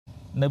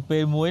នៅពេ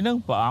លមួយហ្នឹង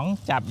ព្រះអង្គ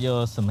ចាប់យក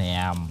សម្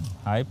រាម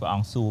ហើយព្រះអ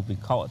ង្គសួរភិ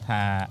ក្ខុ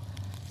ថា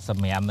ស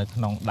ម្រាមនៅក្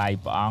នុងដៃ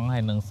ព្រះអង្គហើ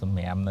យនឹងស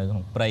ម្រាមនៅក្នុ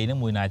ងព្រៃហ្នឹង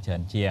មួយណាច្រើ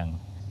នជាង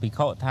ភិក្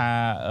ខុថា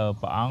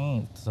ព្រះអង្គ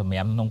សម្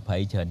រាមក្នុងព្រៃ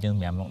ច្រើនជាងស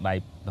ម្រាមក្នុងដៃ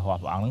របស់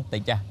ព្រះអង្គហ្នឹងតិ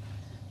ចចាស់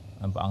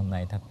ព្រះអង្គ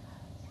ណែថា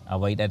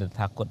អ្វីដែលត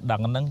ថាគតដឹ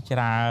ងហ្នឹងច្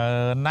រើ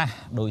នណាស់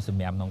ដោយស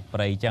ម្រាមក្នុងព្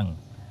រៃអញ្ចឹង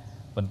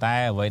ប៉ុន្តែ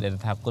អ្វីដែលត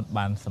ថាគត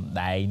បានសម្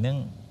ដែងហ្នឹង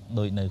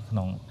ដូចនៅក្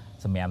នុង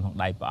សម្រាមក្នុង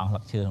ដៃព្រះអង្គលឹ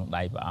កឈើក្នុង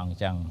ដៃព្រះអង្គអ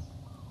ញ្ចឹង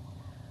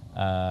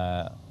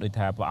ដូច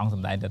ថាព្រះអង្គស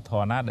ម្ដែងទៅធ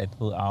ម៌ណាដែល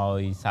ធ្វើឲ្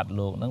យសត្វ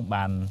លោកហ្នឹង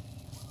បាន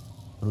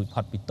រួច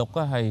ផុតពីទុក្ខ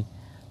ហើយ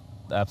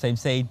ផ្សេង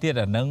ទៀត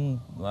អានឹង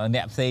អ្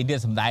នកផ្សេងទៀត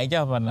សម្ដែង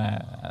ចុះប៉ុន្តែ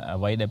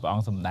អ្វីដែលព្រះអ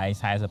ង្គសម្ដែង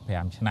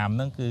45ឆ្នាំហ្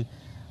នឹងគឺ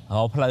រ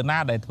កផ្លូវណា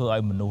ដែលធ្វើឲ្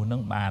យមនុស្សហ្នឹ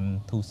ងបាន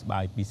ធូរស្បើ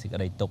យពីសេចក្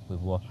តីទុក្ខពី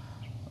ព្រោះ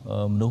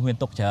មនុស្សមាន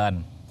ទុក្ខច្រើន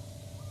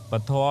ព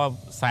ធ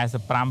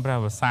45ព្រះ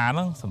វស្សាហ្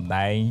នឹងសម្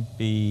ដែង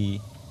ពី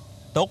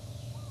ទុក្ខ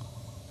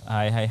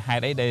ហើយហេ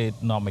តុអីដែល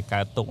នាំឲ្យកើ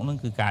តទុក្ខហ្នឹង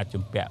គឺការជា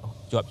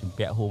ប់ជំ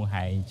ពាក់ហួង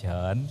ហែងច្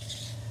រើន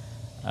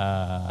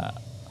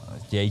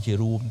និយាយជា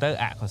រួមទៅ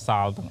អកុស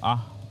លទាំងអ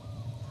ស់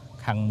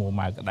ខឹងមួ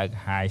ម៉ៅក្តៅក្រ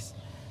ហាយ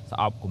ស្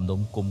អប់គំនុំ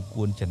គុំ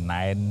គួនចំ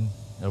ណែន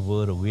រវើ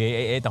រវាយ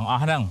អីទាំងអ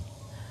ស់ហ្នឹង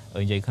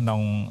និយាយក្នុង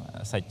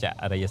សច្ចៈ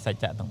អរិយស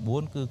ច្ចៈទាំង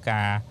4គឺ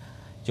ការ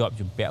ជាប់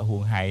ជំពាក់ហួ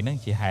ងហែងហ្នឹង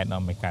ជាហេតុ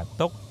នាំឲ្យកើត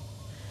ទុក្ខ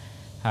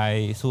ហើយ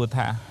សួរ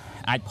ថា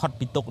អាចផុត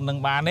ពីទុក្ខនឹង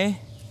បានទេ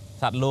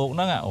សត្វលោកហ្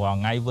នឹងរាល់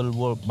ថ្ងៃវិល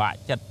វល់បាក់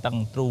ចិត្តតឹង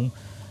ទ្រូង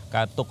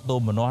កើតទុក្ខទោ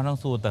មនោះហ្នឹង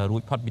សួរតែរួ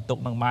ចផុតពីទុក្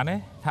ខនឹងបានទេ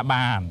ថា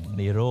បាន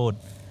និរោធ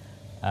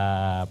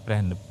ព្រះ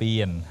និព្វា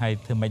នហើយ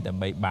ធ្វើម៉េចដើ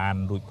ម្បីបាន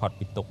រួចផុត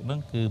ពីទុក្ខហ្នឹង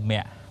គឺម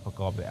គ្គប្រ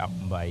កបដោយអង្គ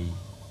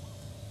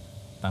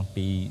8តាំង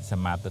ពីស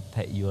មាទិដ្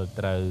ឋិយល់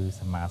ត្រូវ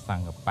សមាស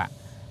ង្កបៈ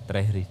ត្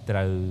រេះរិះត្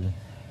រូវ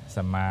ស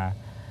មា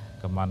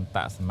កមន្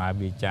តៈសមា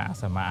វាចា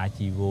សមាអា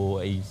ជីវោ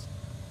អី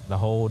រ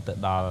ហូតទៅ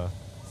ដល់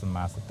ស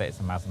មាសតិ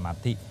សមាសមា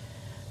ធិ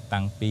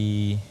តាំងពី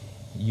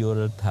យ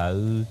ល់ត្រូវ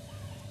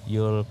យ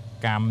ល់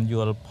កម្មយ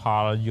ល់ផ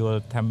លយ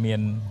ល់ថាមា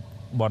ន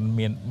បុណ្យ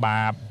មាន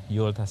បាបយ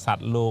ល់ថាស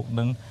ត្វលោក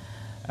នឹង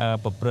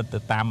ប្រព្រឹត្តទៅ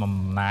តាមអំ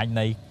ណាច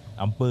នៃ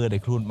អំពើដែ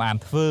លខ្លួនបាន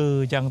ធ្វើ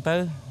អញ្ចឹងទៅ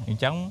អ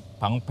ញ្ចឹង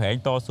ប្រឹងប្រែង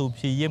តស៊ូ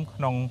ព្យាយាម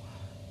ក្នុង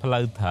ផ្លូ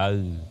វត្រូវ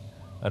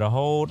រ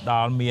ហូតដ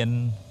ល់មាន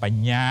ប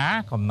ញ្ញា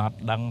កំណត់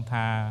ដឹង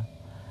ថា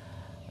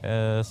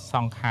ស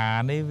ង្ខារ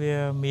នេះវា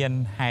មាន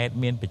ហេតុ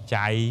មានបច្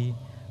ច័យ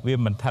វា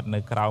មិនស្ថិតនៅ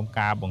ក្រោម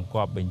ការបង្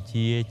គាប់បញ្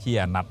ជាជា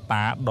អនត្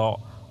តាដក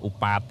ឧ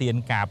បាទាន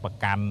ការប្រ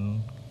កាន់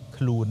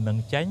ខ្លួននឹង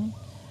ចេញ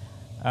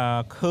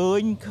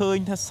ឃើញ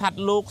ថាសត្វ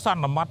លោកស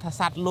ន្មតថា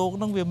សត្វលោក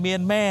នឹងវាមា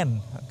នមែន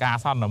ការ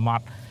សន្មត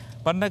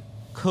ប៉ុន្តែ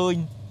ឃើញ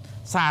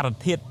សារ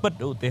ធាតុពិត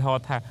ឧទាហរ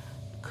ណ៍ថា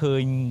ឃើ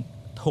ញ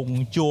ធុង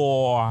ជ័រ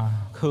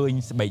ឃើញ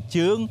ស្បែក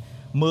ជើង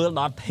មើល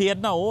ដល់ធាតុ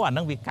ណាអូអា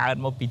នឹងវាកើត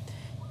មកពី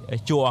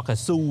ជ័រក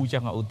ស៊ូអញ្ចឹ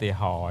ងឧទា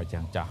ហរណ៍អញ្ចឹ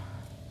ងចាស់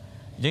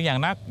អញ្ចឹងយ៉ាង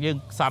ណាយើង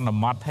សន្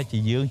មតថាជា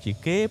យើងជា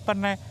គេប៉ុ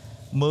ន្តែ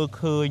មើល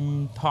ឃើញ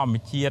ធម្ម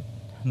ជាតិ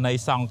នៃ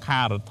សង្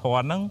ខារធ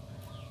ម៌ហ្នឹង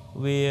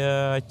វា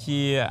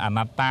ជាអន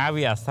ត្តា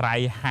វាអាស្រ័យ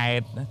ហេ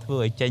តុធ្វើ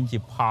ឲ្យចេញជា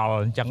ផល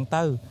អញ្ចឹង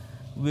ទៅ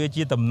វា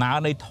ជាដំណើរ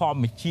នៃធ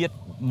ម្មជាតិ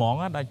ហ្មង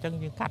ដល់អញ្ចឹង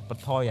យើងកាត់ប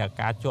ន្ថយអា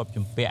ការជាប់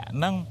ជំពាក់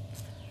ហ្នឹង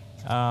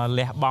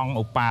លះបង់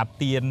ឧបា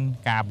ទាន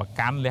ការប្រ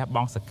កាន់លះប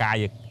ង់សកា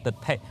យទិ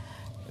ដ្ឋិ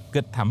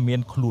គិតថាមាន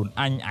ខ្លួន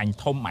អញ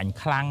ធំអញ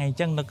ខ្លាំងអី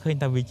ចឹងនឹកឃើញ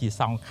ថាវាជា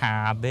សង្ខា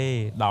រទេ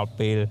ដល់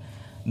ពេល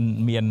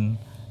មាន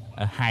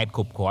ហេតុគ្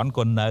រប់គ្រាន់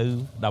ក៏នៅ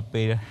ដល់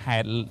ពេលហេ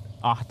តុ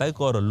អស់ទៅ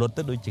ក៏រលត់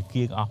ទៅដូចជា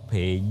គៀងអស់ព្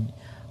រេង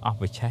អស់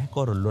ប្រឆេះ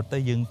ក៏រលត់ទៅ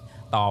យើង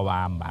ត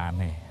វ៉ាមិនបាន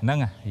ទេហ្នឹង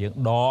យើង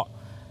ដក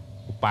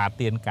ឧបា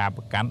ទានការ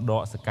ប្រកាន់ដ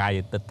កសកាយ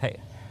ទិដ្ឋិ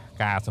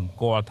ការសម្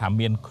គាល់ថា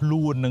មានខ្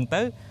លួនហ្នឹង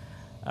ទៅ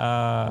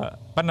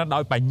ប៉ុន្តែដោ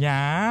យបញ្ញា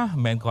មិ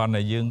នមែនគ្រាន់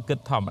តែយើងគិត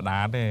ធម្មតា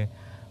ទេ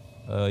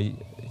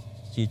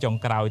ជាចុង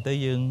ក្រោយទៅ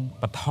យើង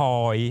បន្ថ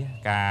យ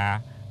ការ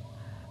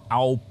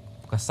អោប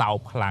កសោប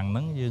ខ្លាំងហ្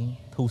នឹងយើង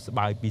ធូរស្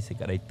បើយពីសេច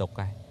ក្តីទុក្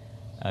ខហើយ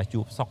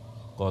ជួបសុខ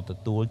ក៏ទ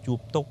ទួលជួប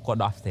ទុក្ខក៏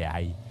ដោះស្រា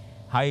យ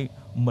ហើយ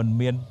មិន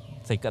មាន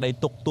សេចក្តី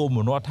ទុក្ខទូម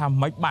នោះថា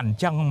មិនបានអ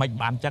ញ្ចឹ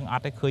ងអ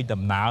ត់ទេឃើញ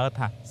ដំណើរ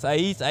ថាស្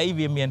អី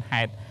វាមាន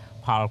ហេតុ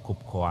ផលគ្រ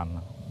ប់គ្រាន់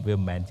វា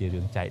មិនមែនជា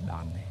រឿងចៃដ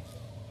ន្យទេ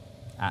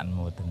អនុ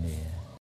មោទនា